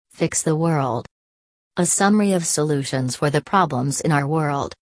fix the world. A summary of solutions for the problems in our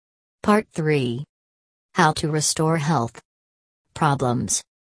world. Part 3. How to restore health. Problems.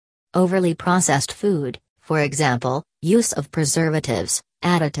 Overly processed food, for example, use of preservatives,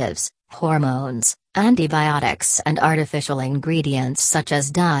 additives, hormones, antibiotics and artificial ingredients such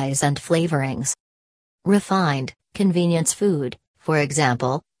as dyes and flavorings. Refined, convenience food, for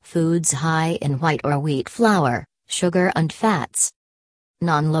example, foods high in white or wheat flour, sugar and fats.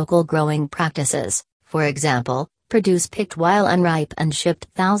 Non-local growing practices, for example, produce picked while unripe and shipped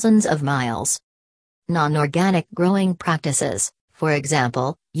thousands of miles. Non-organic growing practices, for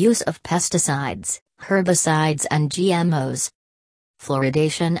example, use of pesticides, herbicides and GMOs.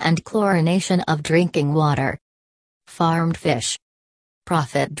 Fluoridation and chlorination of drinking water. Farmed fish.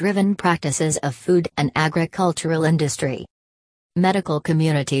 Profit-driven practices of food and agricultural industry. Medical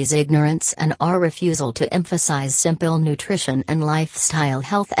community's ignorance and our refusal to emphasize simple nutrition and lifestyle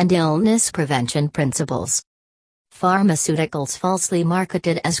health and illness prevention principles. Pharmaceuticals falsely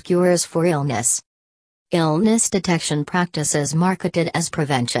marketed as cures for illness. Illness detection practices marketed as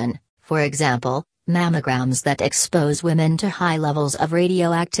prevention, for example, mammograms that expose women to high levels of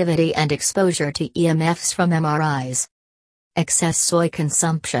radioactivity and exposure to EMFs from MRIs. Excess soy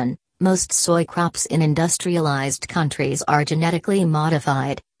consumption. Most soy crops in industrialized countries are genetically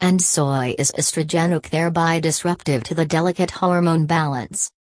modified, and soy is estrogenic, thereby disruptive to the delicate hormone balance.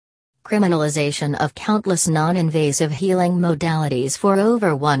 Criminalization of countless non-invasive healing modalities for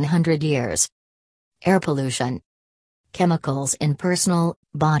over 100 years. Air pollution. Chemicals in personal,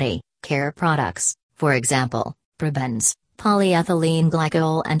 body, care products, for example, parabens, polyethylene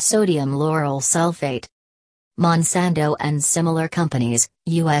glycol and sodium lauryl sulfate. Monsanto and similar companies,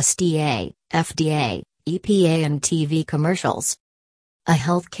 USDA, FDA, EPA and TV commercials. A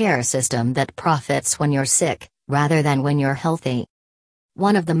healthcare system that profits when you're sick, rather than when you're healthy.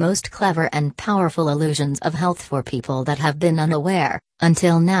 One of the most clever and powerful illusions of health for people that have been unaware,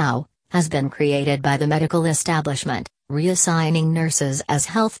 until now, has been created by the medical establishment, reassigning nurses as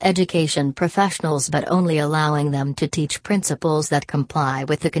health education professionals but only allowing them to teach principles that comply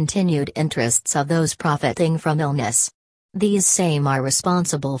with the continued interests of those profiting from illness. These same are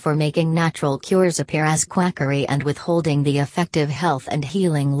responsible for making natural cures appear as quackery and withholding the effective health and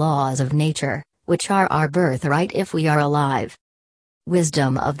healing laws of nature, which are our birthright if we are alive.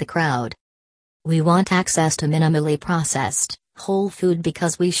 Wisdom of the crowd. We want access to minimally processed, whole food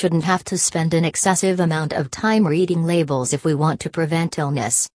because we shouldn't have to spend an excessive amount of time reading labels if we want to prevent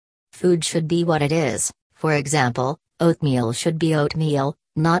illness. Food should be what it is, for example, oatmeal should be oatmeal,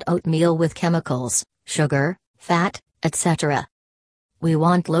 not oatmeal with chemicals, sugar, fat, etc. We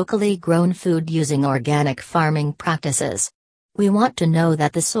want locally grown food using organic farming practices. We want to know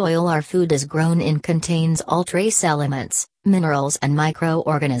that the soil our food is grown in contains all trace elements, minerals and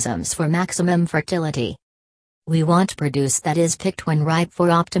microorganisms for maximum fertility. We want produce that is picked when ripe for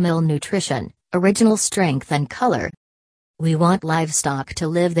optimal nutrition, original strength and color. We want livestock to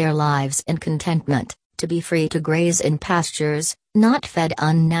live their lives in contentment, to be free to graze in pastures, not fed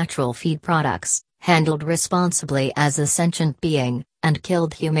unnatural feed products, handled responsibly as a sentient being, and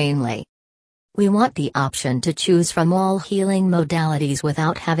killed humanely. We want the option to choose from all healing modalities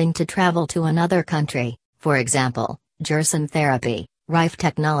without having to travel to another country, for example, gerson therapy, Rife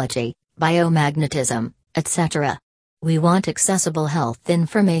technology, biomagnetism, etc. We want accessible health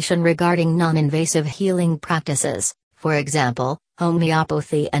information regarding non-invasive healing practices, for example,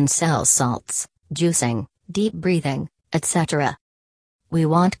 homeopathy and cell salts, juicing, deep breathing, etc. We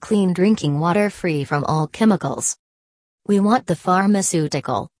want clean drinking water free from all chemicals. We want the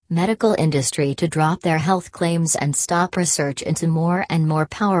pharmaceutical, medical industry to drop their health claims and stop research into more and more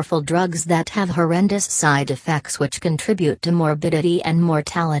powerful drugs that have horrendous side effects which contribute to morbidity and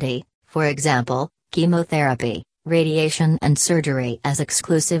mortality, for example, chemotherapy, radiation and surgery as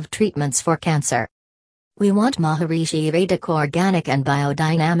exclusive treatments for cancer. We want Maharishi Vedic organic and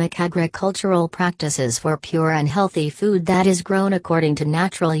biodynamic agricultural practices for pure and healthy food that is grown according to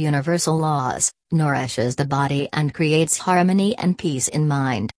natural universal laws, nourishes the body and creates harmony and peace in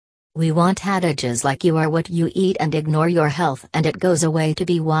mind. We want adages like you are what you eat and ignore your health and it goes away to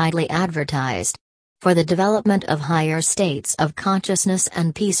be widely advertised. For the development of higher states of consciousness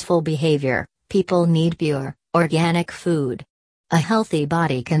and peaceful behavior, people need pure, organic food. A healthy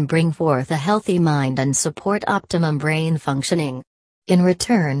body can bring forth a healthy mind and support optimum brain functioning. In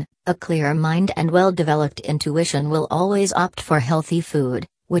return, a clear mind and well-developed intuition will always opt for healthy food,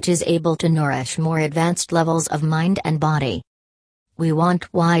 which is able to nourish more advanced levels of mind and body. We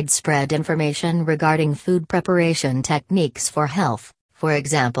want widespread information regarding food preparation techniques for health, for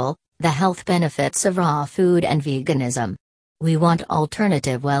example, the health benefits of raw food and veganism. We want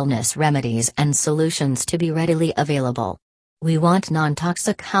alternative wellness remedies and solutions to be readily available. We want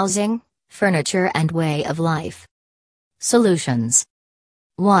non-toxic housing, furniture and way of life. Solutions.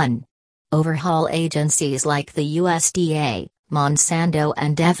 1. Overhaul agencies like the USDA, Monsanto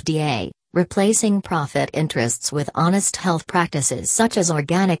and FDA, replacing profit interests with honest health practices such as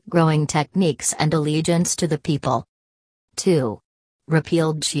organic growing techniques and allegiance to the people. 2.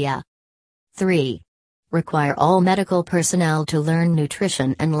 Repeal GIA. 3. Require all medical personnel to learn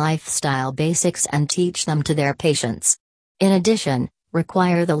nutrition and lifestyle basics and teach them to their patients. In addition,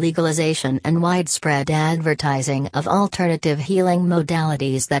 require the legalization and widespread advertising of alternative healing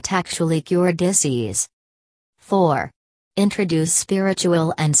modalities that actually cure disease. 4. Introduce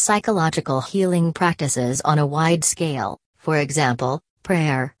spiritual and psychological healing practices on a wide scale, for example,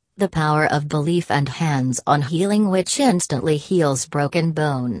 prayer, the power of belief and hands-on healing which instantly heals broken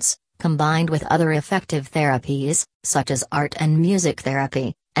bones, combined with other effective therapies, such as art and music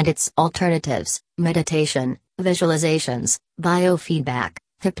therapy, and its alternatives, meditation, visualizations, biofeedback,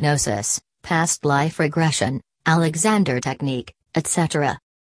 hypnosis, past life regression, Alexander Technique, etc.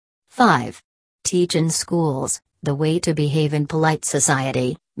 5. Teach in schools the way to behave in polite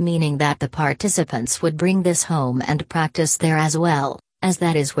society, meaning that the participants would bring this home and practice there as well, as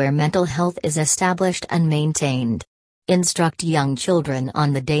that is where mental health is established and maintained. Instruct young children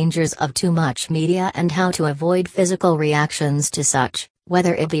on the dangers of too much media and how to avoid physical reactions to such,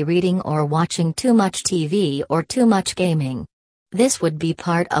 whether it be reading or watching too much TV or too much gaming. This would be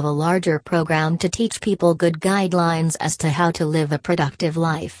part of a larger program to teach people good guidelines as to how to live a productive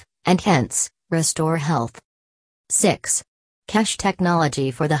life, and hence, restore health. 6. Cache technology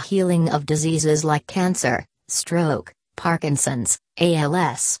for the healing of diseases like cancer, stroke, Parkinson's,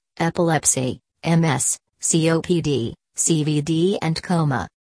 ALS, epilepsy, MS, COPD, CVD and coma.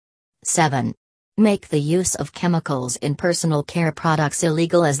 7. Make the use of chemicals in personal care products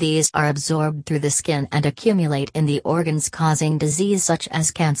illegal as these are absorbed through the skin and accumulate in the organs causing disease such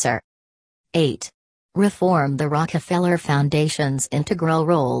as cancer. 8. Reform the Rockefeller Foundation's integral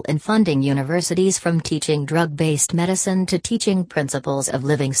role in funding universities from teaching drug-based medicine to teaching principles of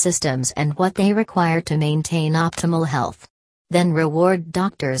living systems and what they require to maintain optimal health. Then reward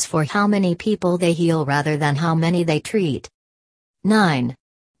doctors for how many people they heal rather than how many they treat. 9.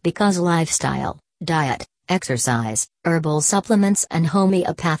 Because lifestyle, diet, exercise, herbal supplements and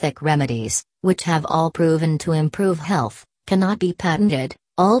homeopathic remedies, which have all proven to improve health, cannot be patented,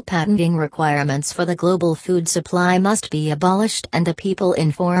 all patenting requirements for the global food supply must be abolished and the people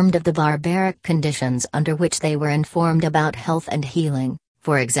informed of the barbaric conditions under which they were informed about health and healing,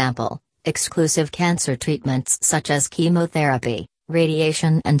 for example, exclusive cancer treatments such as chemotherapy,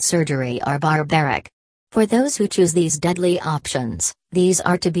 radiation and surgery are barbaric. For those who choose these deadly options, these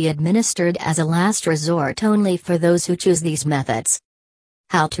are to be administered as a last resort only for those who choose these methods.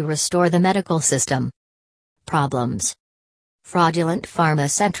 How to restore the medical system. Problems. Fraudulent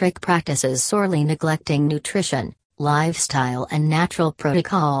pharmacentric practices sorely neglecting nutrition, lifestyle and natural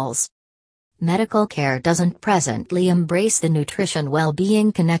protocols. Medical care doesn't presently embrace the nutrition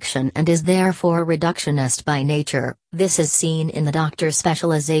well-being connection and is therefore reductionist by nature. This is seen in the doctor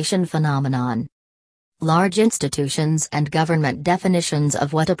specialization phenomenon. Large institutions and government definitions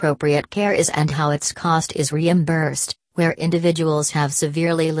of what appropriate care is and how its cost is reimbursed, where individuals have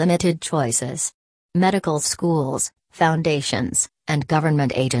severely limited choices. Medical schools, foundations, and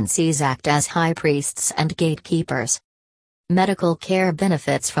government agencies act as high priests and gatekeepers. Medical care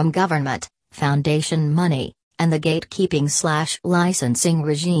benefits from government, foundation money, and the gatekeeping/licensing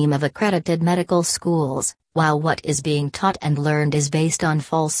regime of accredited medical schools, while what is being taught and learned is based on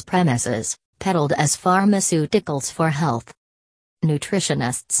false premises, peddled as pharmaceuticals for health.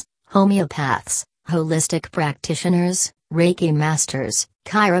 Nutritionists, homeopaths, holistic practitioners, Reiki masters,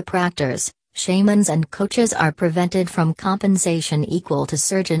 chiropractors, shamans and coaches are prevented from compensation equal to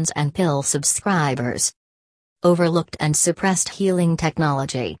surgeons and pill subscribers. Overlooked and suppressed healing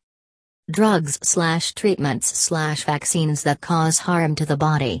technology. Drugs/treatments/vaccines that cause harm to the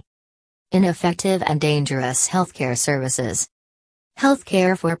body. Ineffective and dangerous healthcare services.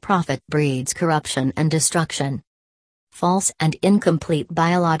 Healthcare for profit breeds corruption and destruction. False and incomplete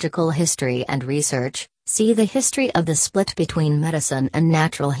biological history and research. See the history of the split between medicine and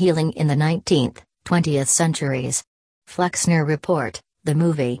natural healing in the 19th, 20th centuries. Flexner Report, the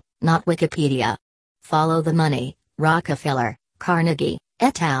movie, not Wikipedia. Follow the Money, Rockefeller, Carnegie,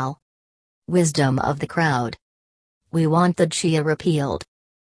 et al. Wisdom of the crowd. We want the GIA repealed.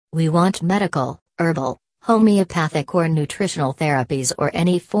 We want medical, herbal, homeopathic or nutritional therapies, or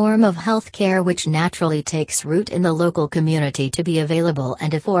any form of healthcare which naturally takes root in the local community to be available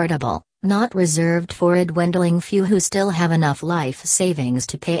and affordable, not reserved for a dwindling few who still have enough life savings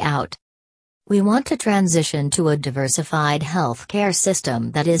to pay out. We want to transition to a diversified healthcare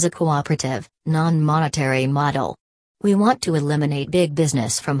system that is a cooperative, non-monetary model. We want to eliminate big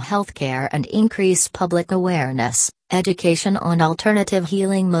business from healthcare and increase public awareness, education on alternative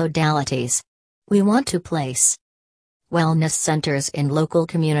healing modalities. We want to place wellness centers in local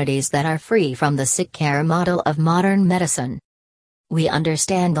communities that are free from the sick care model of modern medicine. We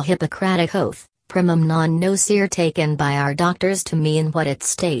understand the Hippocratic Oath, primum non nocere, taken by our doctors to mean what it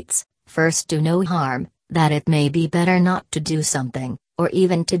states: first do no harm, that it may be better not to do something, or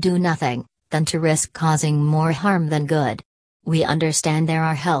even to do nothing, than to risk causing more harm than good. We understand there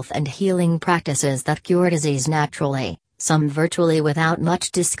are health and healing practices that cure disease naturally, some virtually without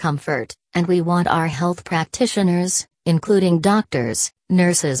much discomfort, and we want our health practitioners, including doctors,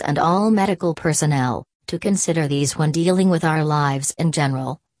 nurses and all medical personnel, to consider these when dealing with our lives in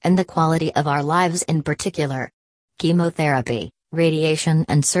general, and the quality of our lives in particular. Chemotherapy, radiation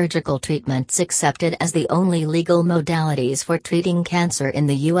and surgical treatments accepted as the only legal modalities for treating cancer in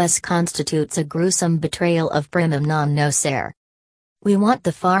the U.S. constitutes a gruesome betrayal of primum non nocere. We want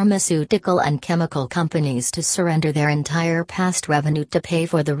the pharmaceutical and chemical companies to surrender their entire past revenue to pay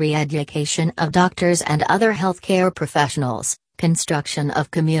for the re-education of doctors and other healthcare professionals, construction of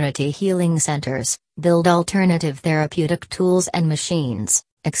community healing centers, build alternative therapeutic tools and machines,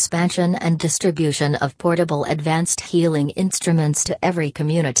 expansion and distribution of portable advanced healing instruments to every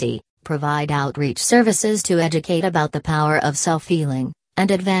community, provide outreach services to educate about the power of self-healing,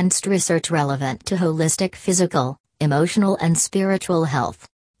 and advanced research relevant to holistic physical, emotional and spiritual health.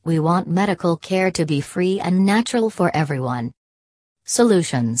 We want medical care to be free and natural for everyone.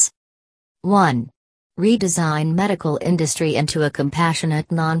 Solutions. 1. Redesign medical industry into a compassionate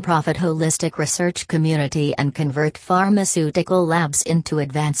nonprofit holistic research community and convert pharmaceutical labs into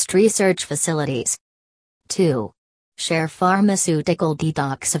advanced research facilities. 2. Share pharmaceutical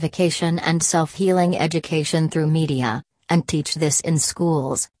detoxification and self-healing education through media, and teach this in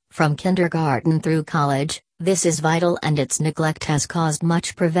schools, from kindergarten through college. This is vital and its neglect has caused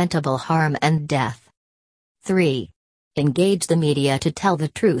much preventable harm and death. 3. Engage the media to tell the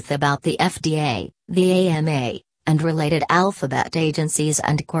truth about the FDA, the AMA, and related alphabet agencies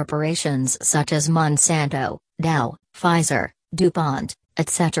and corporations such as Monsanto, Dow, Pfizer, DuPont,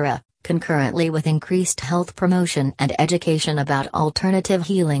 etc., concurrently with increased health promotion and education about alternative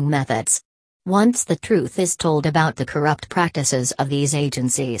healing methods. Once the truth is told about the corrupt practices of these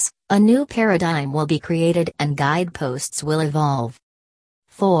agencies, a new paradigm will be created and guideposts will evolve.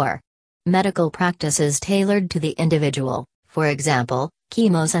 4. Medical practices tailored to the individual, for example,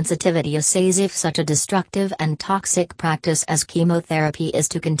 chemosensitivity assays. If such a destructive and toxic practice as chemotherapy is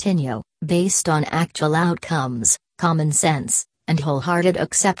to continue, based on actual outcomes, common sense, and wholehearted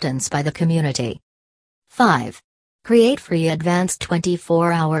acceptance by the community. 5. Create free advanced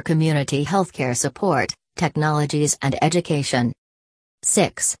 24-hour community healthcare support, technologies and education.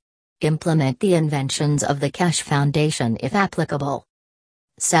 6. Implement the inventions of the Keshe Foundation if applicable.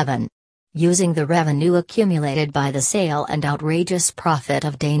 7. Using the revenue accumulated by the sale and outrageous profit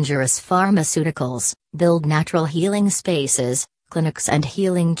of dangerous pharmaceuticals, build natural healing spaces, clinics and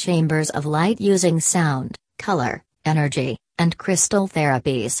healing chambers of light using sound, color, energy, and crystal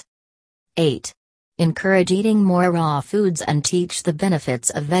therapies. 8. Encourage eating more raw foods and teach the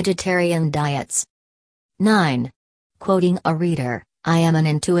benefits of vegetarian diets. 9. Quoting a reader, I am an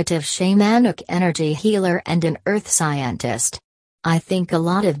intuitive shamanic energy healer and an earth scientist. I think a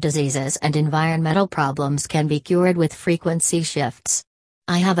lot of diseases and environmental problems can be cured with frequency shifts.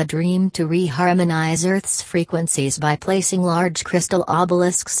 I have a dream to reharmonize Earth's frequencies by placing large crystal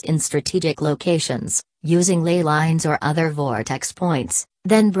obelisks in strategic locations, using ley lines or other vortex points,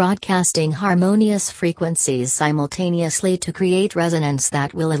 then broadcasting harmonious frequencies simultaneously to create resonance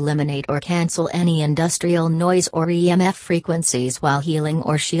that will eliminate or cancel any industrial noise or EMF frequencies while healing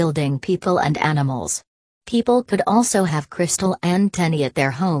or shielding people and animals. People could also have crystal antennae at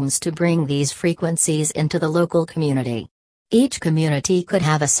their homes to bring these frequencies into the local community. Each community could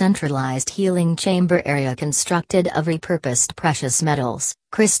have a centralized healing chamber area constructed of repurposed precious metals,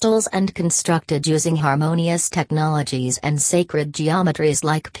 crystals and constructed using harmonious technologies and sacred geometries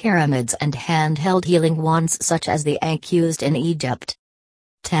like pyramids and handheld healing wands such as the Ankh used in Egypt.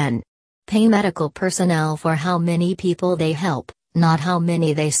 10. Pay medical personnel for how many people they help, not how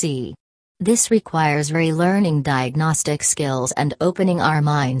many they see. This requires relearning diagnostic skills and opening our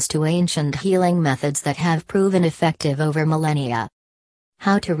minds to ancient healing methods that have proven effective over millennia.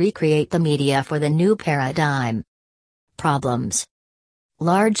 How to recreate the media for the new paradigm. Problems.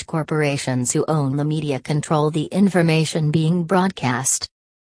 Large corporations who own the media control the information being broadcast.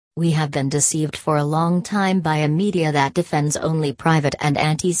 We have been deceived for a long time by a media that defends only private and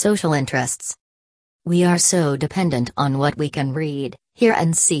anti-social interests. We are so dependent on what we can read, hear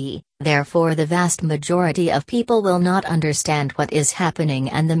and see, therefore the vast majority of people will not understand what is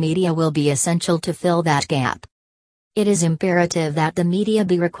happening, and the media will be essential to fill that gap. It is imperative that the media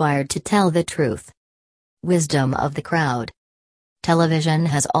be required to tell the truth. Wisdom of the crowd. Television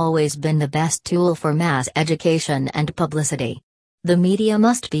has always been the best tool for mass education and publicity. The media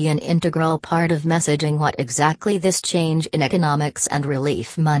must be an integral part of messaging what exactly this change in economics and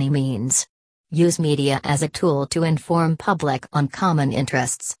relief money means. Use media as a tool to inform public on common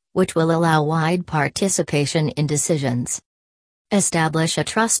interests, which will allow wide participation in decisions. Establish a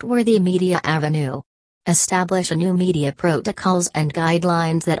trustworthy media avenue. Establish a new media protocols and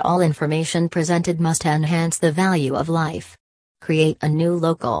guidelines that all information presented must enhance the value of life. Create a new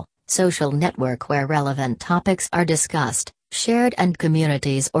local, social network where relevant topics are discussed, shared and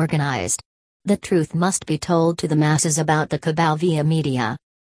communities organized. The truth must be told to the masses about the cabal via media.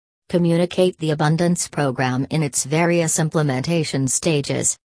 Communicate the Abundance Program in its various implementation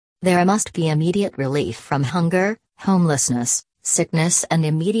stages. There must be immediate relief from hunger, homelessness, sickness and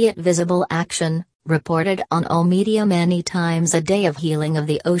immediate visible action, reported on all media many times a day, of healing of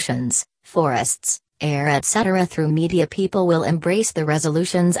the oceans, forests, air etc. Through media people will embrace the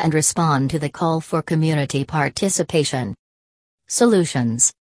resolutions and respond to the call for community participation.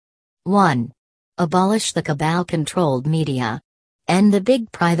 Solutions. 1. Abolish the cabal-controlled media. End the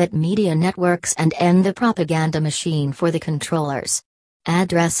big private media networks and end the propaganda machine for the controllers.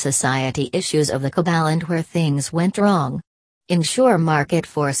 Address society issues of the cabal and where things went wrong. Ensure market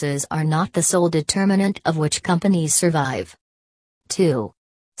forces are not the sole determinant of which companies survive. 2.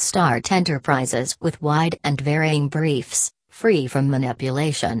 Start enterprises with wide and varying briefs, free from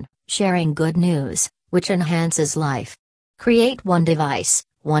manipulation, sharing good news, which enhances life. Create one device,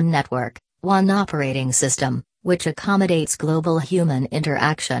 one network, one operating system, which accommodates global human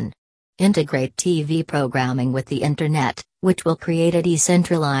interaction. Integrate TV programming with the Internet, which will create a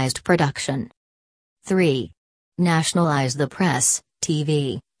decentralized production. 3. Nationalize the press,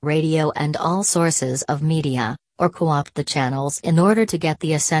 TV, radio and all sources of media, or co-opt the channels in order to get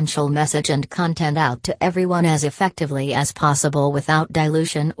the essential message and content out to everyone as effectively as possible without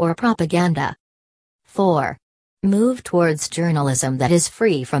dilution or propaganda. 4. Move towards journalism that is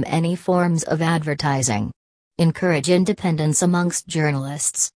free from any forms of advertising. Encourage independence amongst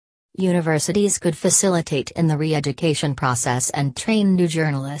journalists. Universities could facilitate in the re-education process and train new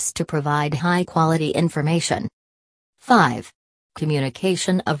journalists to provide high-quality information. 5.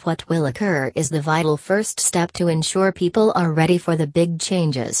 Communication of what will occur is the vital first step to ensure people are ready for the big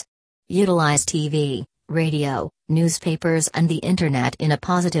changes. Utilize TV, radio, newspapers and the Internet in a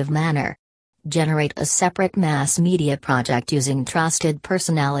positive manner. Generate a separate mass media project using trusted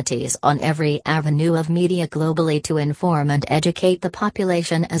personalities on every avenue of media globally to inform and educate the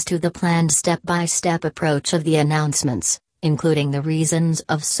population as to the planned step-by-step approach of the announcements, including the reasons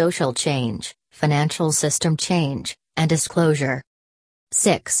of social change, financial system change, and disclosure.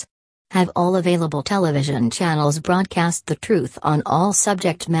 6. Have all available television channels broadcast the truth on all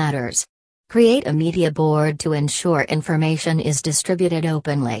subject matters. Create a media board to ensure information is distributed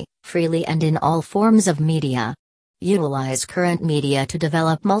openly, freely and in all forms of media. Utilize current media to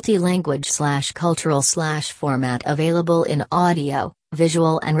develop multi-language/cultural/ format available in audio,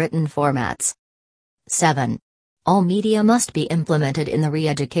 visual and written formats. 7. All media must be implemented in the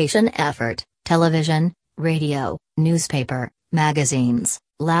re-education effort: television, radio, newspaper, magazines,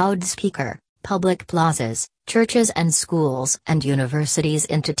 loudspeaker, public plazas, churches and schools and universities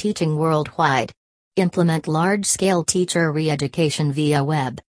into teaching worldwide. Implement large-scale teacher re-education via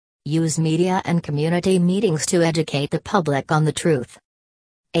web. Use media and community meetings to educate the public on the truth.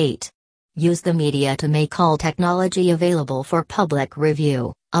 8. Use the media to make all technology available for public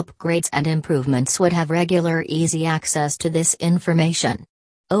review. Upgrades and improvements would have regular easy access to this information.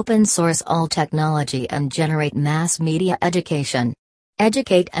 Open source all technology and generate mass media education.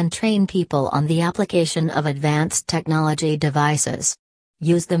 Educate and train people on the application of advanced technology devices.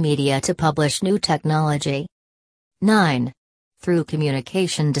 Use the media to publish new technology. 9. Through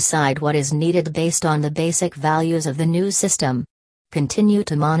communication decide what is needed based on the basic values of the new system. Continue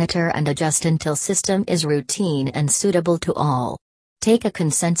to monitor and adjust until system is routine and suitable to all. Take a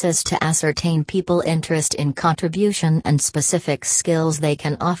consensus to ascertain people interest in contribution and specific skills they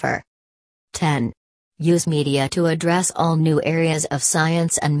can offer. 10. Use media to address all new areas of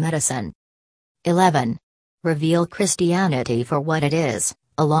science and medicine. 11. Reveal Christianity for what it is.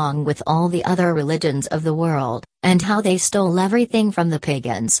 along with all the other religions of the world, and how they stole everything from the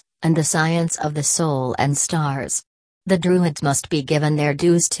pagans, and the science of the soul and stars. The Druids must be given their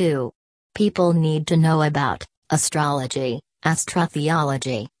dues too. People need to know about astrology,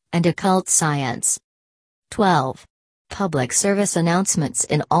 astrotheology, and occult science. 12. Public service announcements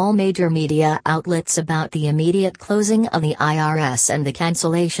in all major media outlets about the immediate closing of the IRS and the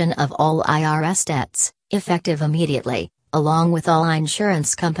cancellation of all IRS debts, effective immediately, along with all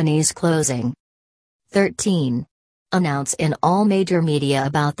insurance companies closing. 13. Announce in all major media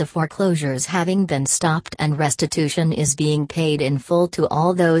about the foreclosures having been stopped and restitution is being paid in full to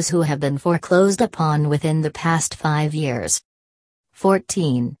all those who have been foreclosed upon within the past 5 years.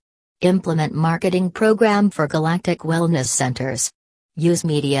 14. Implement marketing program for galactic wellness centers. Use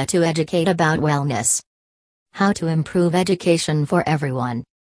media to educate about wellness. How to improve education for everyone.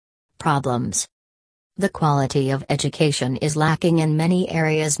 Problems. The quality of education is lacking in many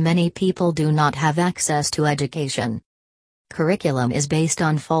areas. Many people do not have access to education. Curriculum is based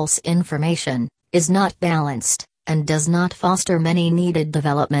on false information, is not balanced, and does not foster many needed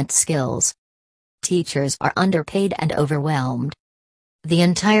development skills. Teachers are underpaid and overwhelmed. The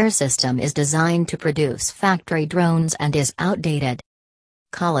entire system is designed to produce factory drones and is outdated.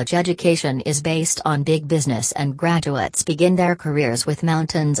 College education is based on big business and graduates begin their careers with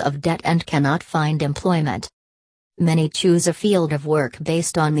mountains of debt and cannot find employment. Many choose a field of work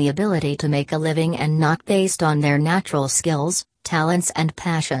based on the ability to make a living and not based on their natural skills, talents and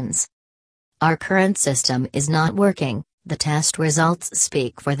passions. Our current system is not working, the test results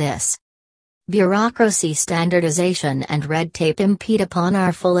speak for this. Bureaucracy, standardization and red tape impede upon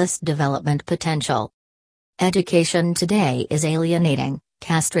our fullest development potential. Education today is alienating,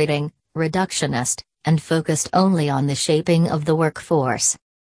 castrating, reductionist, and focused only on the shaping of the workforce.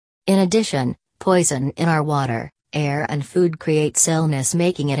 In addition, poison in our water, air and food creates illness,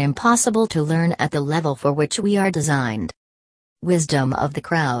 making it impossible to learn at the level for which we are designed. Wisdom of the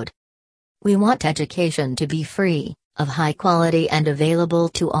crowd. We want education to be free, of high quality and available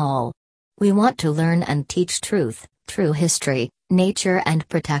to all. We want to learn and teach truth, true history, nature and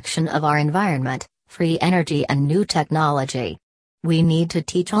protection of our environment, free energy and new technology. We need to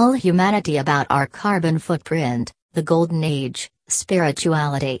teach all humanity about our carbon footprint, the golden age,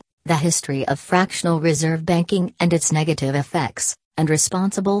 spirituality, the history of fractional reserve banking and its negative effects, and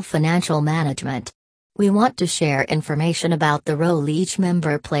responsible financial management. We want to share information about the role each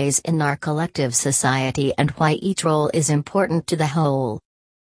member plays in our collective society and why each role is important to the whole.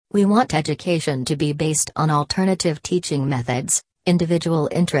 We want education to be based on alternative teaching methods, individual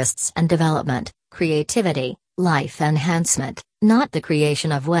interests and development, creativity, life enhancement, not the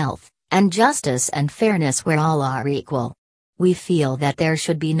creation of wealth, and justice and fairness where all are equal. We feel that there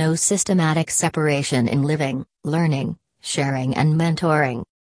should be no systematic separation in living, learning, sharing and mentoring.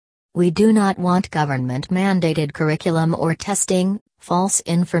 We do not want government-mandated curriculum or testing, false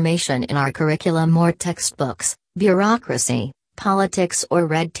information in our curriculum or textbooks, bureaucracy, politics or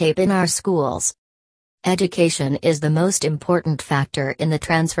red tape in our schools. Education is the most important factor in the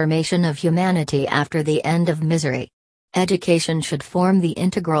transformation of humanity after the end of misery. Education should form the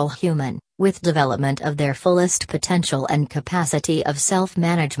integral human, with development of their fullest potential and capacity of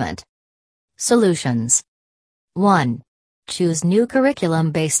self-management. Solutions. 1. Choose new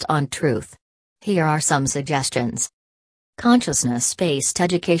curriculum based on truth. Here are some suggestions. Consciousness-based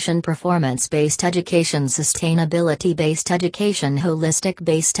education, performance-based education, sustainability-based education,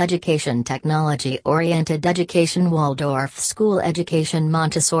 holistic-based education, technology-oriented education, Waldorf school education,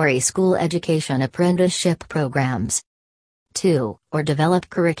 Montessori school education, apprenticeship programs. 2. Or develop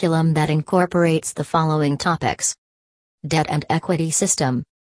curriculum that incorporates the following topics: debt and equity system,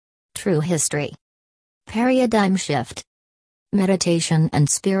 true history, paradigm shift, meditation and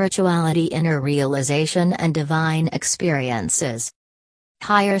spirituality, inner realization and divine experiences,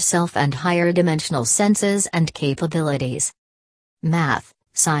 higher self and higher dimensional senses and capabilities, math,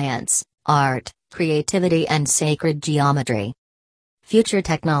 science, art, creativity and sacred geometry, future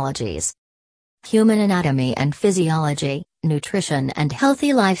technologies, human anatomy and physiology, nutrition and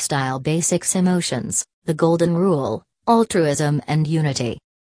healthy lifestyle, basics, emotions, the golden rule, altruism and unity,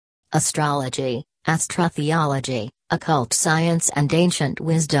 astrology, astrotheology, occult science and ancient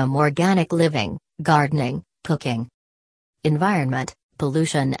wisdom, organic living, gardening, cooking, environment,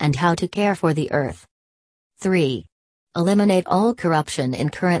 pollution and how to care for the earth. 3. Eliminate all corruption in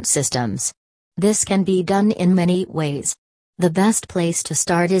current systems. This can be done in many ways. The best place to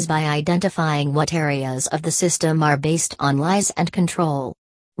start is by identifying what areas of the system are based on lies and control.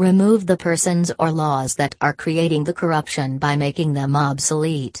 Remove the persons or laws that are creating the corruption by making them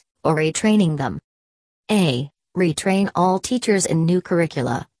obsolete, or retraining them. A. Retrain all teachers in new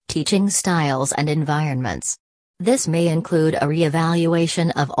curricula, teaching styles and environments. This may include a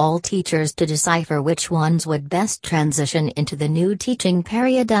re-evaluation of all teachers to decipher which ones would best transition into the new teaching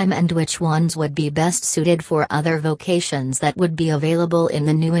paradigm and which ones would be best suited for other vocations that would be available in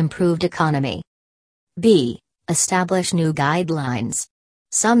the new improved economy. B. Establish new guidelines.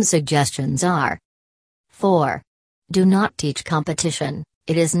 Some suggestions are: 4. Do not teach competition.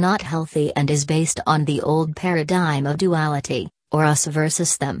 It is not healthy and is based on the old paradigm of duality, or us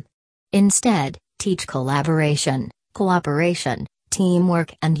versus them. Instead, teach collaboration, cooperation,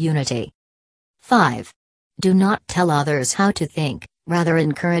 teamwork and unity. 5. Do not tell others how to think, rather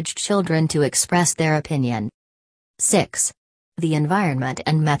encourage children to express their opinion. 6. The environment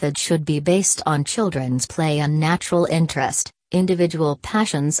and method should be based on children's play and natural interest, individual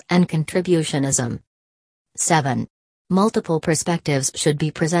passions and contributionism. 7. Multiple perspectives should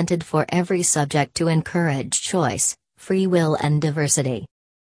be presented for every subject to encourage choice, free will and diversity.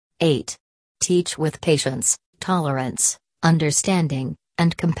 8. Teach with patience, tolerance, understanding,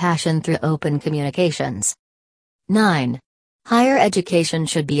 and compassion through open communications. 9. Higher education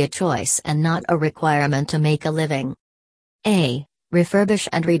should be a choice and not a requirement to make a living. A. Refurbish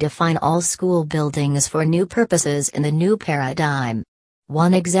and redefine all school buildings for new purposes in the new paradigm.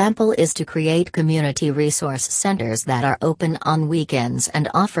 One example is to create community resource centers that are open on weekends and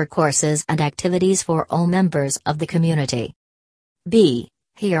offer courses and activities for all members of the community. B.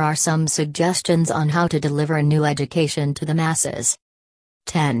 Here are some suggestions on how to deliver new education to the masses.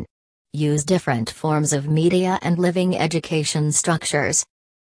 10. Use different forms of media and living education structures.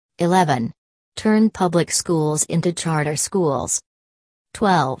 11. Turn public schools into charter schools.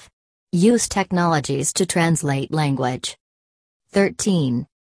 12. Use technologies to translate language. 13.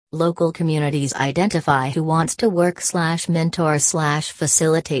 Local communities identify who wants to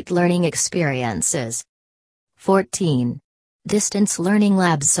work/mentor/facilitate learning experiences. 14. Distance learning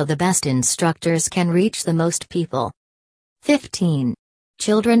labs so the best instructors can reach the most people. 15.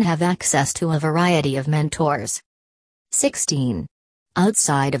 Children have access to a variety of mentors. 16.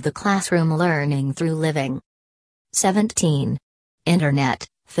 Outside of the classroom learning through living. 17. Internet,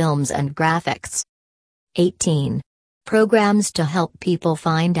 films and graphics. 18. Programs to help people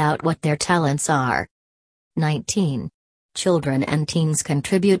find out what their talents are. 19. Children and teens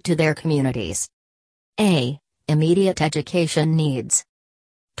contribute to their communities. A. Immediate education needs.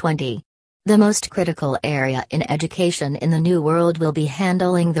 20. The most critical area in education in the new world will be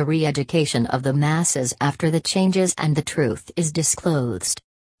handling the re-education of the masses after the changes and the truth is disclosed.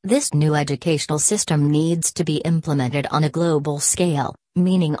 This new educational system needs to be implemented on a global scale,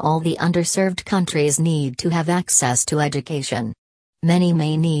 meaning all the underserved countries need to have access to education. Many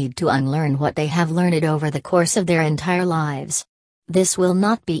may need to unlearn what they have learned over the course of their entire lives. This will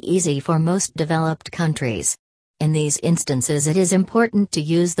not be easy for most developed countries. In these instances, it is important to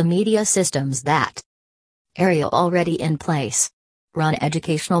use the media systems that are already in place. Run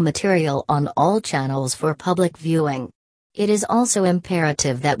educational material on all channels for public viewing. It is also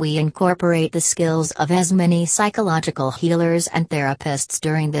imperative that we incorporate the skills of as many psychological healers and therapists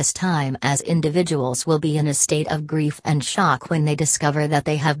during this time, as individuals will be in a state of grief and shock when they discover that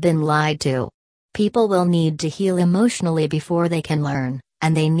they have been lied to. People will need to heal emotionally before they can learn,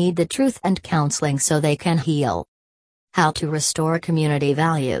 and they need the truth and counseling so they can heal. How to restore community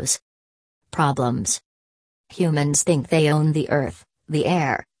values. Problems. Humans think they own the earth, the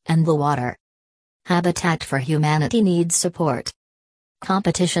air, and the water. Habitat for Humanity needs support.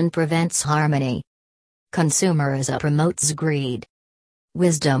 Competition prevents harmony. Consumerism promotes greed.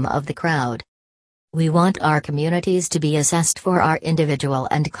 Wisdom of the crowd. We want our communities to be assessed for our individual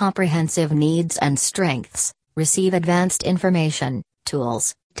and comprehensive needs and strengths, receive advanced information,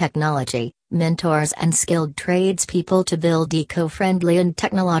 tools, technology, mentors and skilled tradespeople to build eco-friendly and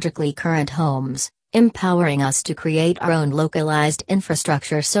technologically current homes, empowering us to create our own localized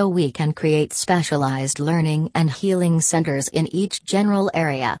infrastructure so we can create specialized learning and healing centers in each general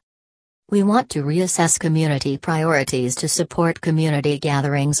area. We want to reassess community priorities to support community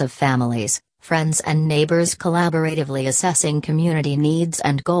gatherings of families, friends and neighbors, collaboratively assessing community needs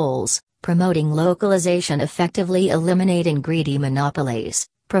and goals, promoting localization, effectively eliminating greedy monopolies,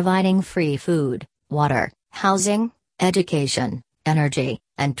 providing free food, water, housing, education, energy,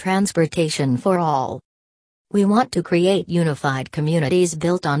 and transportation for all. We want to create unified communities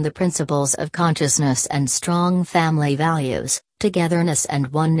built on the principles of consciousness and strong family values, togetherness and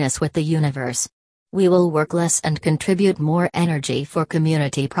oneness with the universe. We will work less and contribute more energy for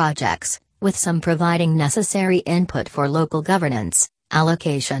community projects, with some providing necessary input for local governance,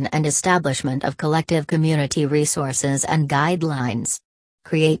 allocation and establishment of collective community resources and guidelines.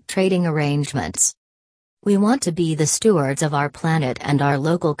 Create trading arrangements. We want to be the stewards of our planet and our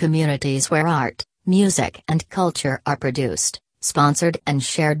local communities where art, music and culture are produced, sponsored and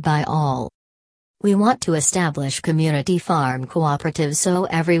shared by all. We want to establish community farm cooperatives so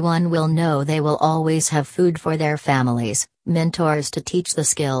everyone will know they will always have food for their families, mentors to teach the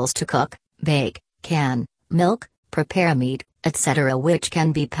skills to cook, bake, can, milk, prepare meat, etc., which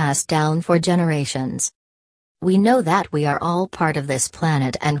can be passed down for generations. We know that we are all part of this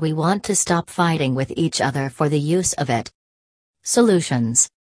planet and we want to stop fighting with each other for the use of it. Solutions.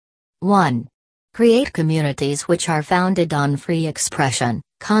 1. Create communities which are founded on free expression,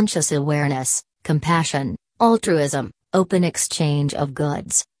 conscious awareness, compassion, altruism, open exchange of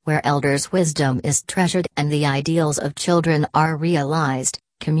goods, where elders' wisdom is treasured and the ideals of children are realized.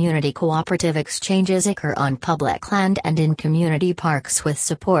 Community cooperative exchanges occur on public land and in community parks with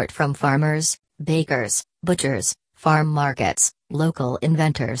support from farmers, bakers, butchers, farm markets, local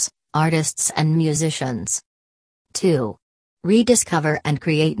inventors, artists and musicians. 2. Rediscover and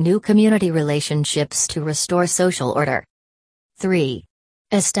create new community relationships to restore social order. 3.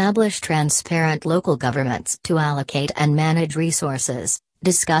 Establish transparent local governments to allocate and manage resources,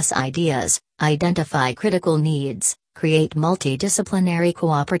 discuss ideas, identify critical needs, create multidisciplinary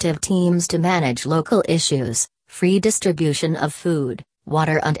cooperative teams to manage local issues, free distribution of food,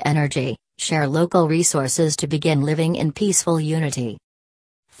 water and energy, share local resources to begin living in peaceful unity.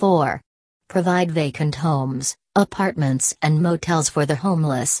 4. Provide vacant homes, apartments and motels for the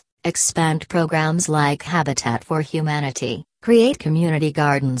homeless, expand programs like Habitat for Humanity, create community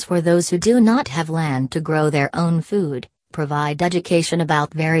gardens for those who do not have land to grow their own food, provide education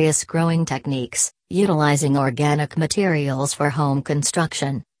about various growing techniques, utilizing organic materials for home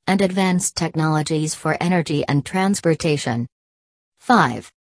construction, and advanced technologies for energy and transportation.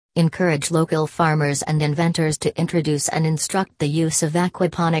 5. Encourage local farmers and inventors to introduce and instruct the use of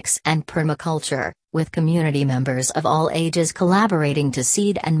aquaponics and permaculture, with community members of all ages collaborating to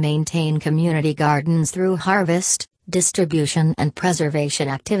seed and maintain community gardens through harvest, distribution and preservation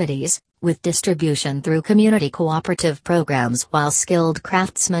activities, with distribution through community cooperative programs while skilled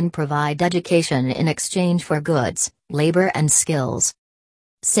craftsmen provide education in exchange for goods, labor and skills.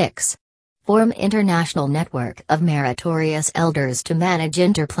 6. Form international network of meritorious elders to manage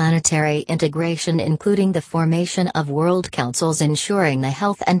interplanetary integration, including the formation of world councils ensuring the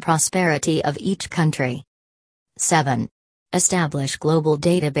health and prosperity of each country. 7. Establish global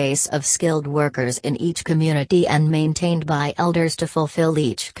database of skilled workers in each community and maintained by elders to fulfill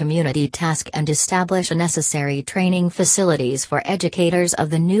each community task and establish necessary training facilities for educators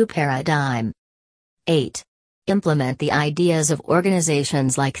of the new paradigm. 8. Implement the ideas of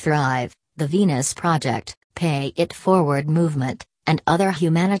organizations like Thrive, the Venus Project, Pay It Forward movement, and other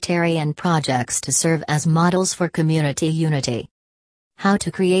humanitarian projects to serve as models for community unity. How to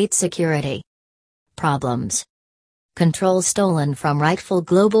create security. Problems. Control stolen from rightful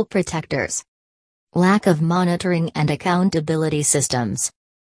global protectors. Lack of monitoring and accountability systems.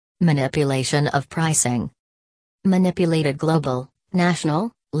 Manipulation of pricing. Manipulated global,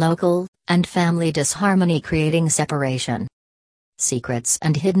 national, local, and family disharmony creating separation. Secrets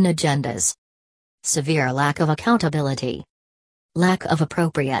and hidden agendas. Severe lack of accountability. Lack of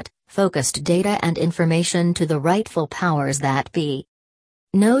appropriate, focused data and information to the rightful powers that be.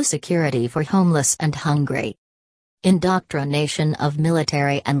 No security for homeless and hungry. Indoctrination of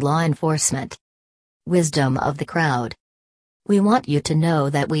military and law enforcement. Wisdom of the crowd. We want you to know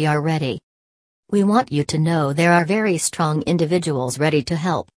that we are ready. We want you to know there are very strong individuals ready to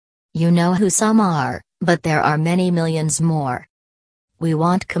help. You know who some are, but there are many millions more. We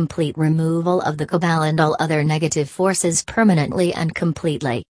want complete removal of the cabal and all other negative forces permanently and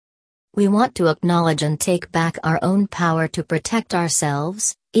completely. We want to acknowledge and take back our own power to protect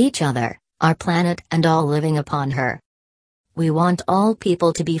ourselves, each other, our planet and all living upon her. We want all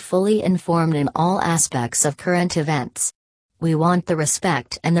people to be fully informed in all aspects of current events. We want the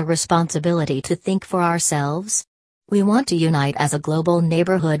respect and the responsibility to think for ourselves. We want to unite as a global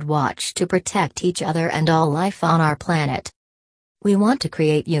neighborhood watch to protect each other and all life on our planet. We want to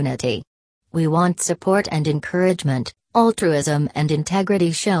create unity. We want support and encouragement, altruism and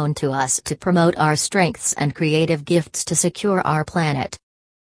integrity shown to us to promote our strengths and creative gifts to secure our planet.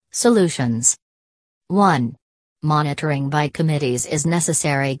 Solutions. 1. Monitoring by committees is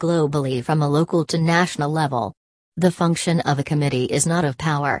necessary globally from a local to national level. The function of a committee is not of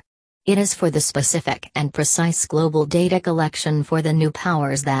power. It is for the specific and precise global data collection for the new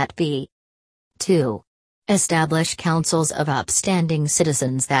powers that be. 2. Establish councils of upstanding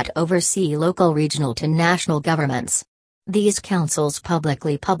citizens that oversee local, regional to national governments. These councils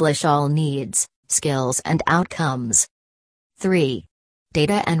publicly publish all needs, skills and outcomes. 3.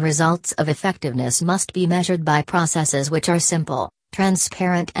 Data and results of effectiveness must be measured by processes which are simple,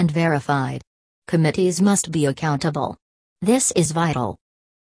 transparent, and verified. Committees must be accountable. This is vital.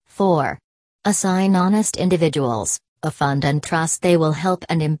 4. Assign honest individuals a fund and trust they will help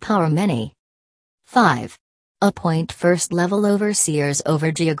and empower many. 5. Appoint first-level overseers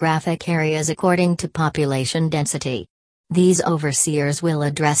over geographic areas according to population density. These overseers will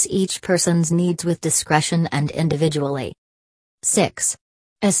address each person's needs with discretion and individually. 6.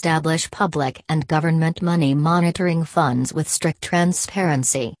 Establish public and government money monitoring funds with strict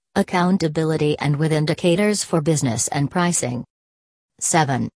transparency, accountability, and with indicators for business and pricing.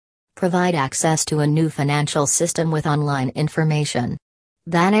 7. Provide access to a new financial system with online information.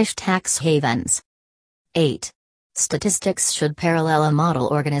 Banish tax havens. 8. Statistics should parallel a model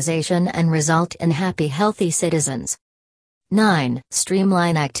organization and result in happy, healthy citizens. 9.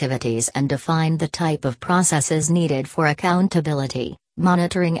 Streamline activities and define the type of processes needed for accountability,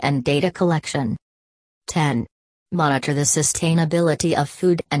 monitoring, and data collection. 10. Monitor the sustainability of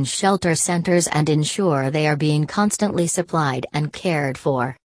food and shelter centers and ensure they are being constantly supplied and cared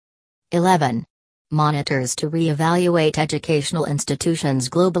for. 11. Monitors to re-evaluate educational institutions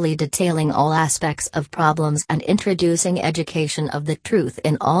globally, detailing all aspects of problems and introducing education of the truth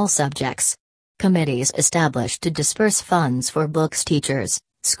in all subjects. Committees established to disperse funds for books, teachers,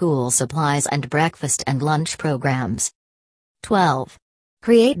 school supplies, and breakfast and lunch programs. 12.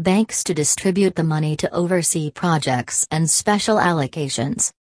 Create banks to distribute the money to oversee projects and special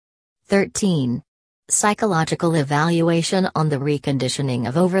allocations. 13. Psychological evaluation on the reconditioning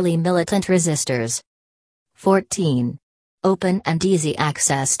of overly militant resistors. 14. Open and easy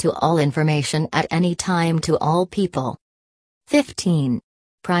access to all information at any time to all people. 15.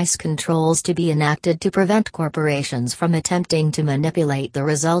 Price controls to be enacted to prevent corporations from attempting to manipulate the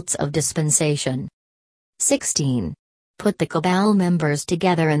results of dispensation. 16. Put the cabal members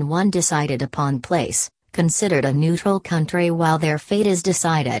together in one decided upon place, considered a neutral country while their fate is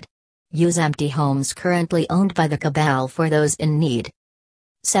decided. Use empty homes currently owned by the cabal for those in need.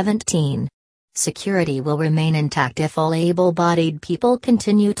 17. Security will remain intact if all able-bodied people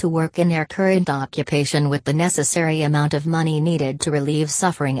continue to work in their current occupation with the necessary amount of money needed to relieve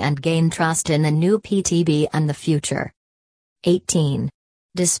suffering and gain trust in the new PTB and the future. 18.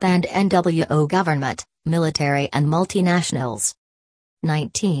 Disband NWO government, military and multinationals.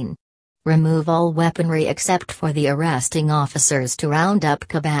 19. Remove all weaponry except for the arresting officers to round up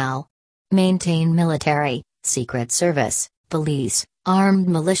cabal. Maintain military, secret service, police, armed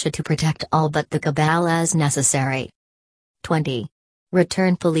militia to protect all but the cabal as necessary. 20.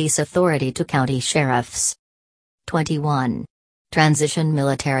 Return police authority to county sheriffs. 21. Transition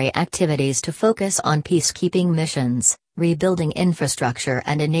military activities to focus on peacekeeping missions, rebuilding infrastructure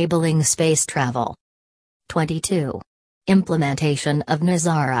and enabling space travel. 22. Implementation of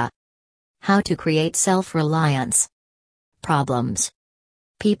Nazara. How to create self-reliance. Problems.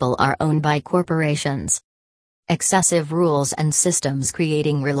 People are owned by corporations. Excessive rules and systems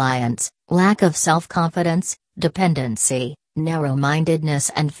creating reliance, lack of self-confidence, dependency,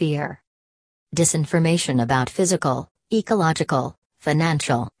 narrow-mindedness and fear. Disinformation about physical, ecological,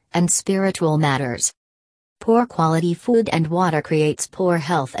 financial, and spiritual matters. Poor quality food and water creates poor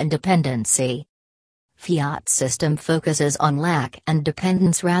health and dependency. Fiat system focuses on lack and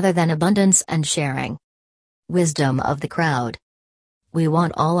dependence rather than abundance and sharing. Wisdom of the crowd. We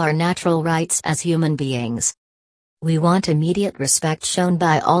want all our natural rights as human beings. We want immediate respect shown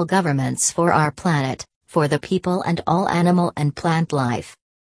by all governments for our planet, for the people and all animal and plant life.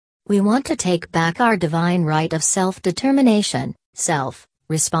 We want to take back our divine right of self-determination,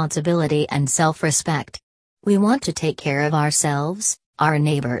 self-responsibility and self-respect. We want to take care of ourselves, our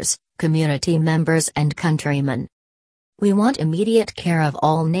neighbors, community members and countrymen. We want immediate care of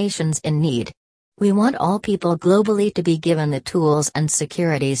all nations in need. We want all people globally to be given the tools and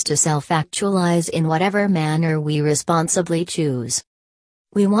securities to self-actualize in whatever manner we responsibly choose.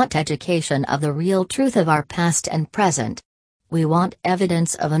 We want education of the real truth of our past and present. We want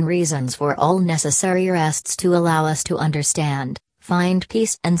evidence of and reasons for all necessary rests to allow us to understand, find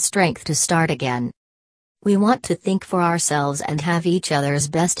peace and strength to start again. We want to think for ourselves and have each other's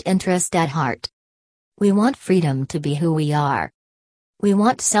best interest at heart. We want freedom to be who we are. We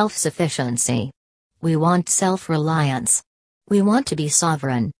want self-sufficiency. We want self-reliance. We want to be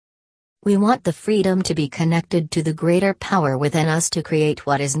sovereign. We want the freedom to be connected to the greater power within us to create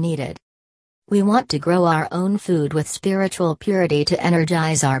what is needed. We want to grow our own food with spiritual purity to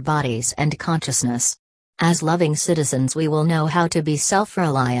energize our bodies and consciousness. As loving citizens, we will know how to be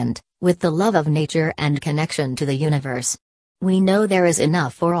self-reliant, with the love of nature and connection to the universe. We know there is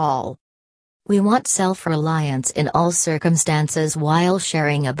enough for all. We want self-reliance in all circumstances while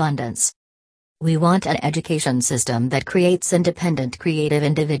sharing abundance. We want an education system that creates independent creative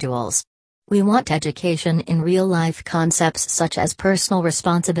individuals. We want education in real-life concepts such as personal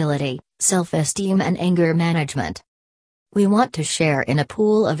responsibility, self-esteem and anger management. We want to share in a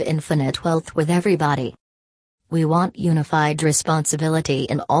pool of infinite wealth with everybody. We want unified responsibility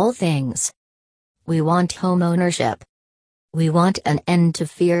in all things. We want home ownership. We want an end to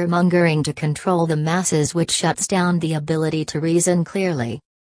fear-mongering to control the masses, which shuts down the ability to reason clearly.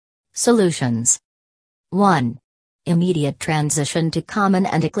 Solutions. 1. Immediate transition to common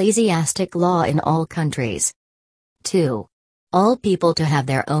and ecclesiastic law in all countries. 2. All people to have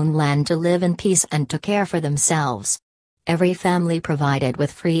their own land to live in peace and to care for themselves. Every family provided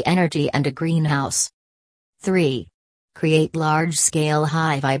with free energy and a greenhouse. 3. Create large-scale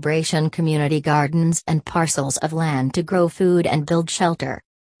high-vibration community gardens and parcels of land to grow food and build shelter.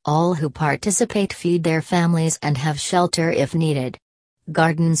 All who participate feed their families and have shelter if needed.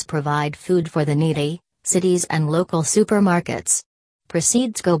 Gardens provide food for the needy, cities and local supermarkets.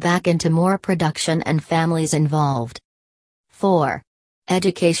 Proceeds go back into more production and families involved. 4.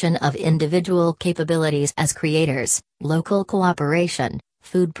 Education of individual capabilities as creators, local cooperation,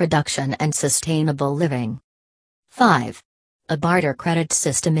 food production and sustainable living. 5. A barter credit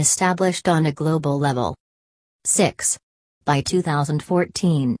system established on a global level. 6. By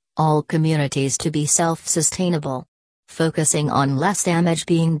 2014, all communities to be self-sustainable. Focusing on less damage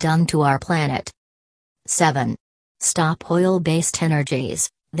being done to our planet. 7. Stop oil-based energies,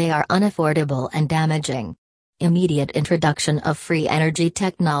 they are unaffordable and damaging. Immediate introduction of free energy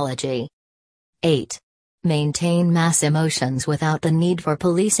technology. 8. Maintain mass emotions without the need for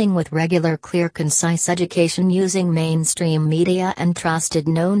policing with regular, clear, concise education using mainstream media and trusted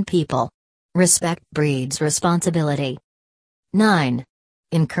known people. Respect breeds responsibility. 9.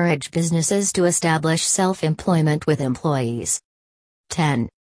 Encourage businesses to establish self-employment with employees. 10.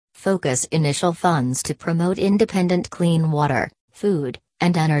 Focus initial funds to promote independent clean water, food,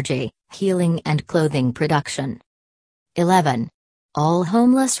 and energy, healing and clothing production. 11. All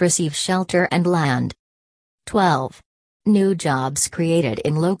homeless receive shelter and land. 12. New jobs created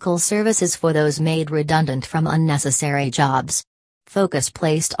in local services for those made redundant from unnecessary jobs. Focus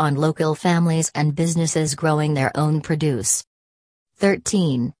placed on local families and businesses growing their own produce.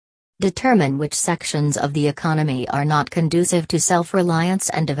 13. Determine which sections of the economy are not conducive to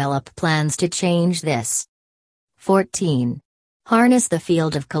self-reliance and develop plans to change this. 14. Harness the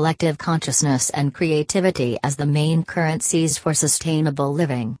field of collective consciousness and creativity as the main currencies for sustainable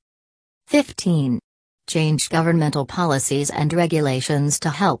living. 15. Change governmental policies and regulations to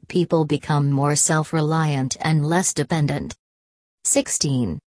help people become more self-reliant and less dependent.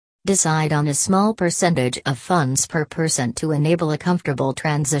 16. Decide on a small percentage of funds per person to enable a comfortable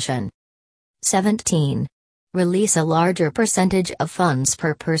transition. 17. Release a larger percentage of funds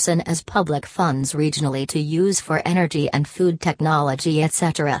per person as public funds regionally to use for energy and food technology,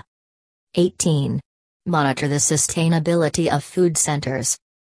 etc. 18. Monitor the sustainability of food centers.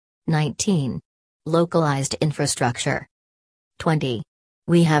 19. Localized infrastructure. 20.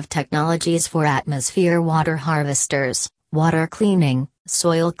 We have technologies for atmosphere water harvesters, water cleaning,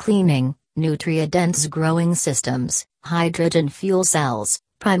 soil cleaning, nutrient-dense growing systems, hydrogen fuel cells,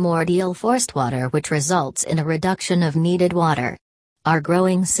 primordial forced water, which results in a reduction of needed water. Our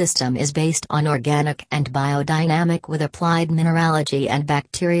growing system is based on organic and biodynamic with applied mineralogy and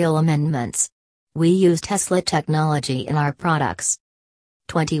bacterial amendments. We use Tesla technology in our products.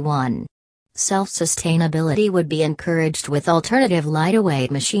 21. Self-sustainability would be encouraged with alternative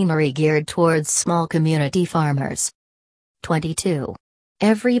lighter-weight machinery geared towards small community farmers. 22.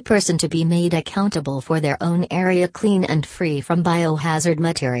 Every person to be made accountable for their own area, clean and free from biohazard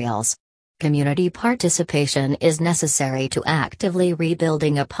materials. Community participation is necessary to actively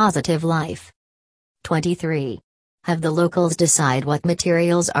rebuilding a positive life. 23. Have the locals decide what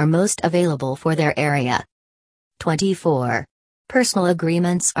materials are most available for their area. 24. Personal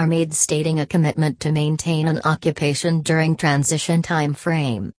agreements are made stating a commitment to maintain an occupation during transition time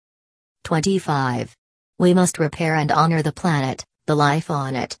frame. 25. We must repair and honor the planet, the life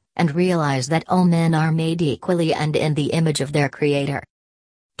on it, and realize that all men are made equally and in the image of their Creator.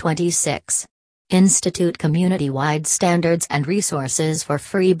 26. Institute community-wide standards and resources for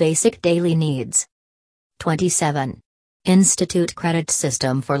free basic daily needs. 27. Institute credit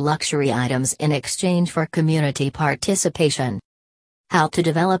system for luxury items in exchange for community participation. How to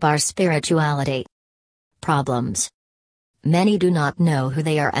develop our spirituality. Problems. Many do not know who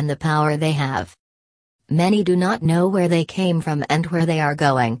they are and the power they have. Many do not know where they came from and where they are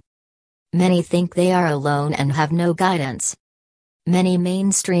going. Many think they are alone and have no guidance. Many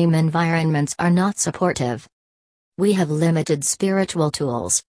mainstream environments are not supportive. We have limited spiritual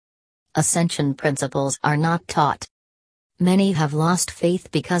tools. Ascension principles are not taught. Many have lost faith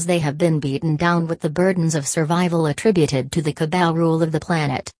because they have been beaten down with the burdens of survival attributed to the cabal rule of the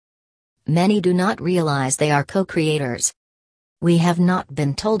planet. Many do not realize they are co-creators. We have not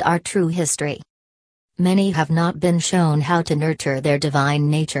been told our true history. Many have not been shown how to nurture their divine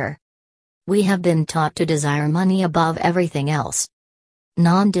nature. We have been taught to desire money above everything else.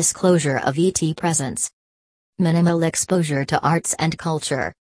 Non-disclosure of ET presence. Minimal exposure to arts and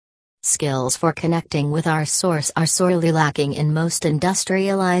culture. Skills for connecting with our source are sorely lacking in most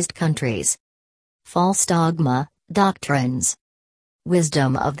industrialized countries. False dogma, doctrines.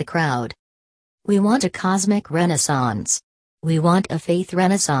 Wisdom of the crowd. We want a cosmic renaissance. We want a faith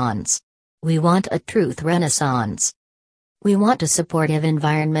renaissance. We want a truth renaissance. We want a supportive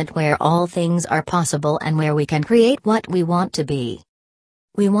environment where all things are possible and where we can create what we want to be.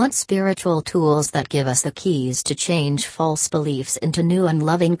 We want spiritual tools that give us the keys to change false beliefs into new and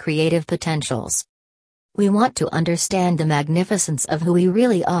loving creative potentials. We want to understand the magnificence of who we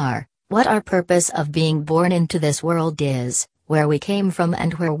really are, what our purpose of being born into this world is, where we came from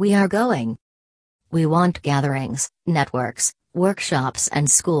and where we are going. We want gatherings, networks, workshops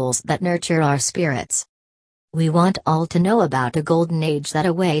and schools that nurture our spirits. We want all to know about a golden age that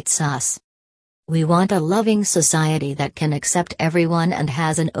awaits us. We want a loving society that can accept everyone and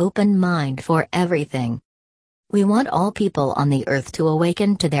has an open mind for everything. We want all people on the earth to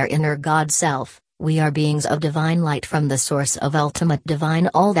awaken to their inner God self. We are beings of divine light from the source of ultimate divine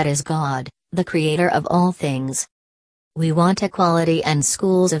all that is God, the creator of all things. We want equality and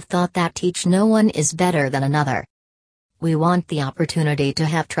schools of thought that teach no one is better than another. We want the opportunity to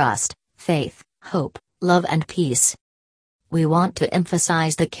have trust, faith, hope, love and peace. We want to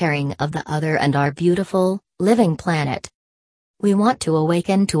emphasize the caring of the other and our beautiful, living planet. We want to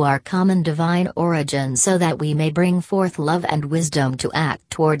awaken to our common divine origin so that we may bring forth love and wisdom to act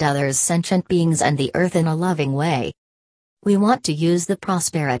toward others, sentient beings and the earth in a loving way. We want to use the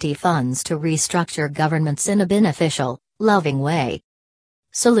prosperity funds to restructure governments in a beneficial, loving way.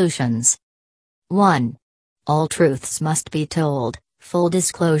 Solutions. 1. All truths must be told, full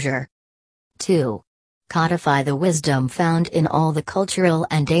disclosure. 2. Codify the wisdom found in all the cultural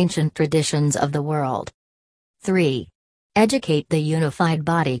and ancient traditions of the world. 3. Educate the unified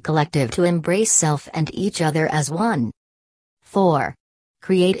body collective to embrace self and each other as one. 4.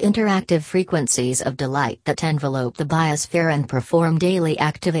 Create interactive frequencies of delight that envelope the biosphere and perform daily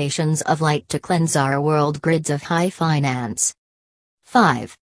activations of light to cleanse our world grids of high finance.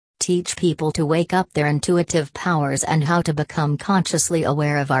 5. Teach people to wake up their intuitive powers and how to become consciously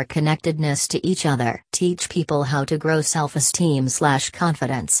aware of our connectedness to each other. Teach people how to grow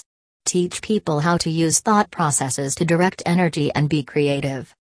self-esteem/confidence. Teach people how to use thought processes to direct energy and be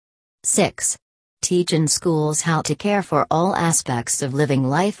creative. 6. Teach in schools how to care for all aspects of living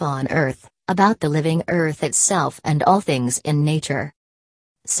life on Earth, about the living Earth itself and all things in nature.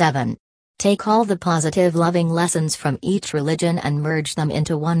 7. Take all the positive loving lessons from each religion and merge them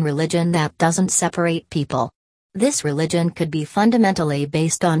into one religion that doesn't separate people. This religion could be fundamentally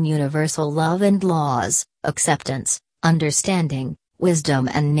based on universal love and laws, acceptance, understanding, wisdom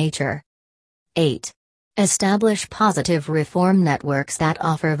and nature. 8. Establish positive reform networks that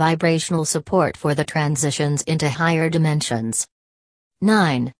offer vibrational support for the transitions into higher dimensions.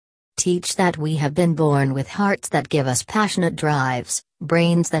 9. Teach that we have been born with hearts that give us passionate drives,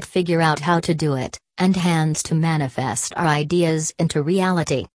 brains that figure out how to do it, and hands to manifest our ideas into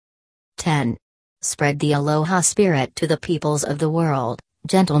reality. 10. Spread the aloha spirit to the peoples of the world,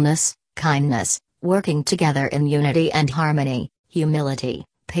 gentleness, kindness, working together in unity and harmony, humility,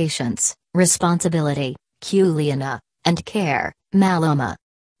 patience, responsibility, kuleana, and care, malama.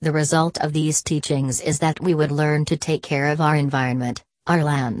 The result of these teachings is that we would learn to take care of our environment, our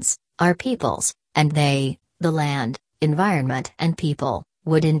lands, our peoples, and they, the land, environment and people,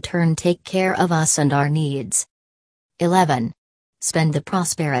 would in turn take care of us and our needs. 11. Spend the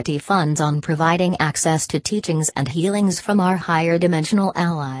prosperity funds on providing access to teachings and healings from our higher dimensional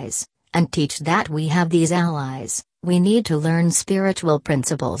allies, and teach that we have these allies. We need to learn spiritual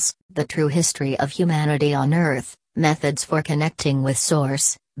principles, the true history of humanity on Earth, methods for connecting with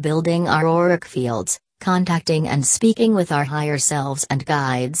Source, building our auric fields, contacting and speaking with our higher selves and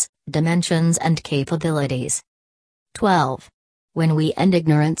guides, dimensions and capabilities. 12. When we end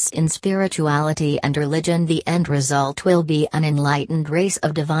ignorance in spirituality and religion, the end result will be an enlightened race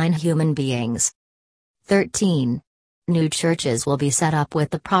of divine human beings. 13. New churches will be set up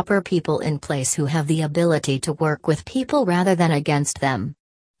with the proper people in place who have the ability to work with people rather than against them.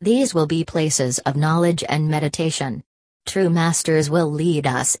 These will be places of knowledge and meditation. True masters will lead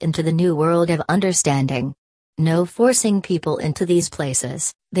us into the new world of understanding. No forcing people into these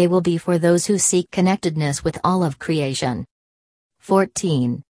places, they will be for those who seek connectedness with all of creation.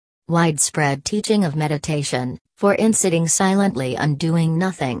 14. Widespread teaching of meditation, for in sitting silently and doing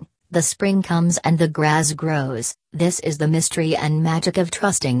nothing, the spring comes and the grass grows. This is the mystery and magic of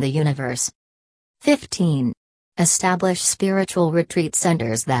trusting the universe. 15. Establish spiritual retreat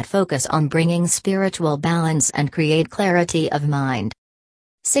centers that focus on bringing spiritual balance and create clarity of mind.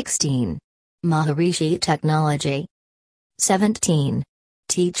 16. Maharishi technology. 17.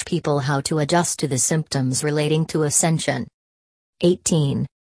 Teach people how to adjust to the symptoms relating to ascension. 18.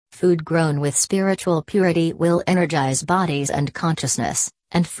 Food grown with spiritual purity will energize bodies and consciousness,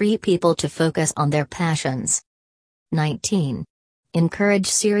 and free people to focus on their passions. 19. Encourage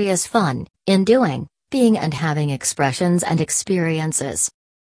serious fun, in doing, being and having expressions and experiences.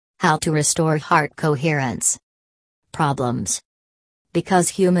 How to restore heart coherence. Problems. Because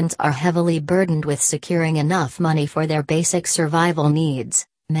humans are heavily burdened with securing enough money for their basic survival needs,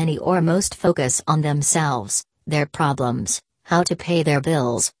 many or most focus on themselves, their problems, how to pay their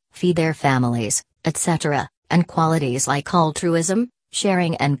bills, feed their families, etc., and qualities like altruism,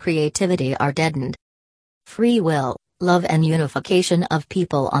 sharing and creativity are deadened. Free will, love and unification of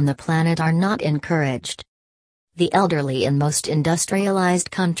people on the planet are not encouraged. The elderly in most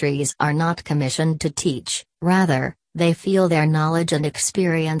industrialized countries are not commissioned to teach, rather, they feel their knowledge and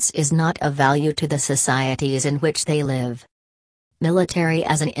experience is not of value to the societies in which they live. Military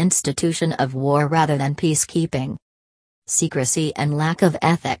as an institution of war rather than peacekeeping. Secrecy and lack of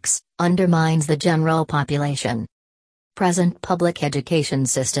ethics undermines the general population. Present public education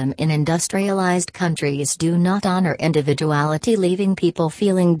system in industrialized countries do not honor individuality, leaving people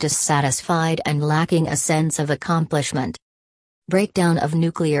feeling dissatisfied and lacking a sense of accomplishment. Breakdown of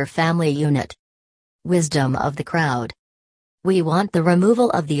nuclear family unit. Wisdom of the crowd. We want the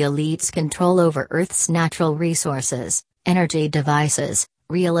removal of the elite's control over Earth's natural resources, energy devices,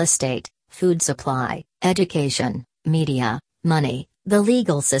 real estate, food supply, education, media, money, the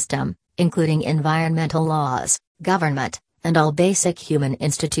legal system, including environmental laws, government, and all basic human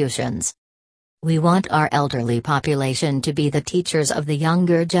institutions. We want our elderly population to be the teachers of the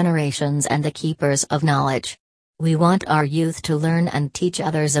younger generations and the keepers of knowledge. We want our youth to learn and teach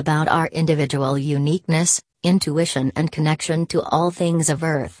others about our individual uniqueness, intuition and connection to all things of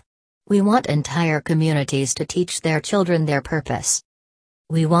Earth. We want entire communities to teach their children their purpose.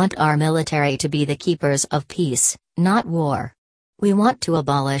 We want our military to be the keepers of peace, not war. We want to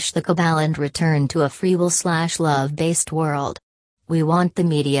abolish the cabal and return to a free will/love-based world. We want the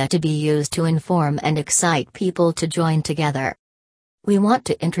media to be used to inform and excite people to join together. We want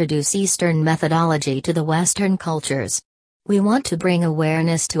to introduce Eastern methodology to the Western cultures. We want to bring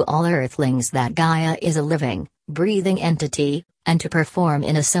awareness to all Earthlings that Gaia is a living, breathing entity, and to perform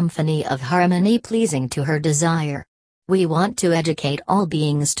in a symphony of harmony pleasing to her desire. We want to educate all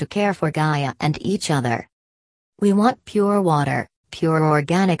beings to care for Gaia and each other. We want pure water, pure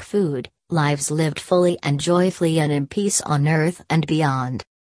organic food, lives lived fully and joyfully and in peace on Earth and beyond.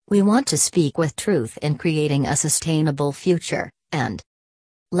 We want to speak with truth in creating a sustainable future, and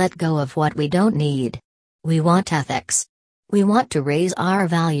let go of what we don't need. We want ethics. We want to raise our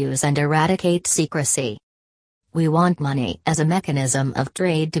values and eradicate secrecy. We want money as a mechanism of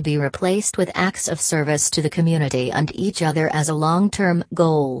trade to be replaced with acts of service to the community and each other as a long-term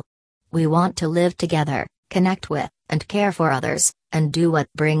goal. We want to live together, connect with, and care for others, and do what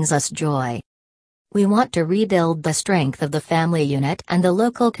brings us joy. We want to rebuild the strength of the family unit and the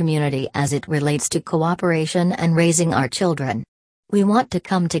local community as it relates to cooperation and raising our children. We want to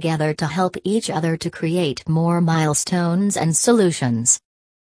come together to help each other to create more milestones and solutions.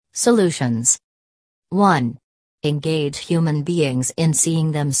 Solutions. 1. Engage human beings in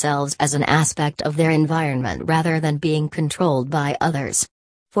seeing themselves as an aspect of their environment rather than being controlled by others.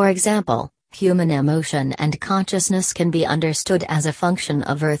 For example, human emotion and consciousness can be understood as a function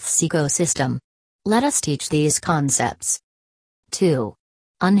of Earth's ecosystem. Let us teach these concepts. 2.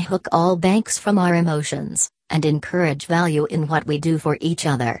 Unhook all banks from our emotions, and encourage value in what we do for each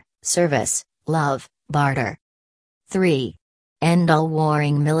other, service, love, barter. 3. End all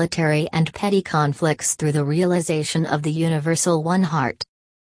warring military and petty conflicts through the realization of the universal one heart.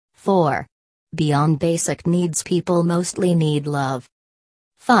 4. Beyond basic needs, people mostly need love.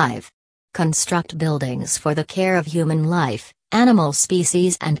 5. Construct buildings for the care of human life, animal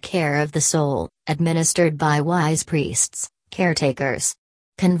species and care of the soul, administered by wise priests, caretakers.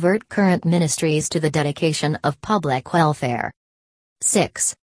 Convert current ministries to the dedication of public welfare.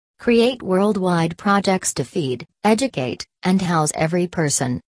 6. Create worldwide projects to feed, educate, and house every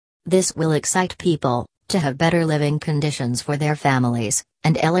person. This will excite people to have better living conditions for their families,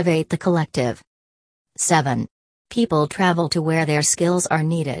 and elevate the collective. 7. People travel to where their skills are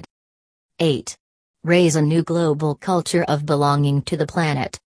needed. 8. Raise a new global culture of belonging to the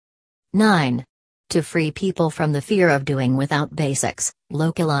planet. 9. To free people from the fear of doing without basics,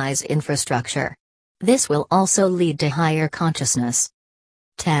 localize infrastructure. This will also lead to higher consciousness.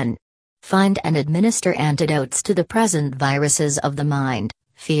 10. Find and administer antidotes to the present viruses of the mind: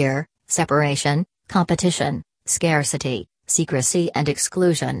 fear, separation, competition, scarcity, secrecy and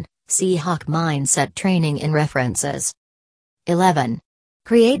exclusion. See Hawk Mindset Training in references. 11.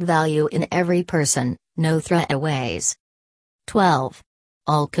 Create value in every person, no throwaways. 12.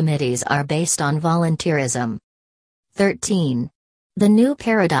 All committees are based on volunteerism. 13. The new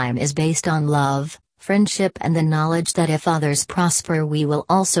paradigm is based on love, friendship and the knowledge that if others prosper we will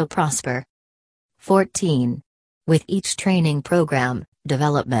also prosper. 14. With each training program,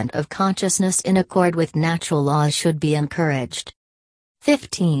 development of consciousness in accord with natural laws should be encouraged.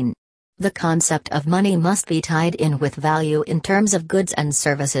 15. The concept of money must be tied in with value in terms of goods and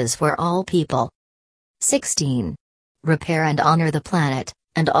services for all people. 16. Repair and honor the planet,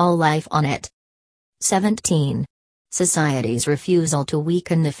 and all life on it. 17. Society's refusal to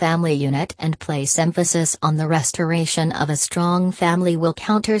weaken the family unit and place emphasis on the restoration of a strong family will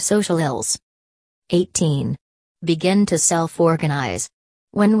counter social ills. 18. Begin to self-organize.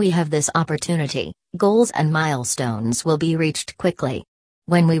 When we have this opportunity, goals and milestones will be reached quickly.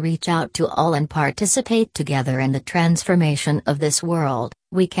 When we reach out to all and participate together in the transformation of this world,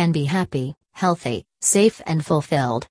 we can be happy, healthy, safe and fulfilled.